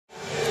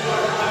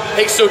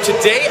Hey, so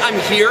today I'm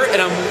here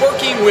and I'm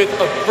working with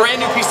a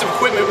brand new piece of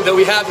equipment that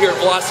we have here at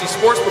Velocity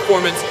Sports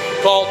Performance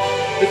called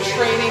the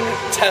Training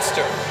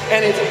Tester.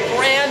 And it's a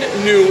brand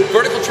new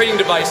vertical training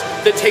device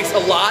that takes a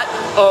lot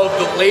of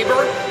the labor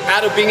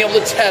out of being able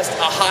to test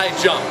a high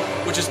jump,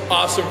 which is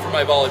awesome for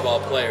my volleyball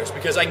players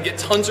because I can get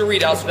tons of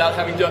readouts without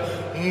having to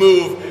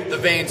move the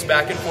veins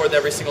back and forth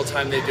every single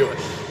time they do it.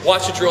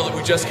 Watch the drill that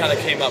we just kind of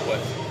came up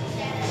with.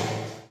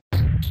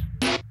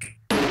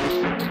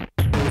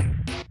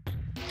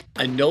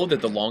 I know that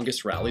the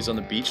longest rallies on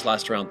the beach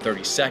last around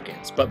 30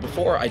 seconds, but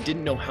before I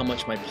didn't know how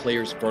much my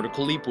player's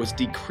vertical leap was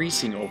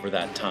decreasing over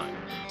that time.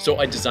 So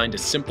I designed a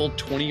simple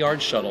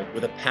 20-yard shuttle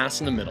with a pass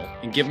in the middle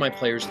and give my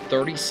players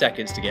 30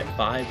 seconds to get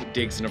 5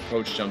 digs and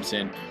approach jumps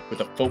in, with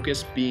the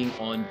focus being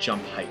on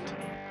jump height.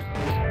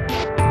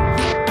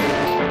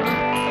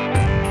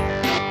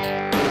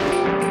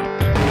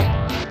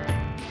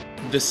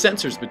 The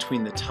sensors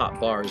between the top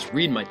bars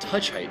read my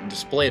touch height and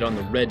display it on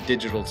the red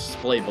digital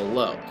display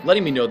below,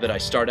 letting me know that I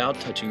start out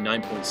touching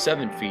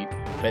 9.7 feet,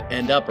 but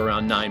end up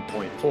around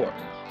 9.4.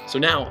 So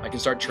now I can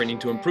start training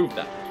to improve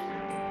that.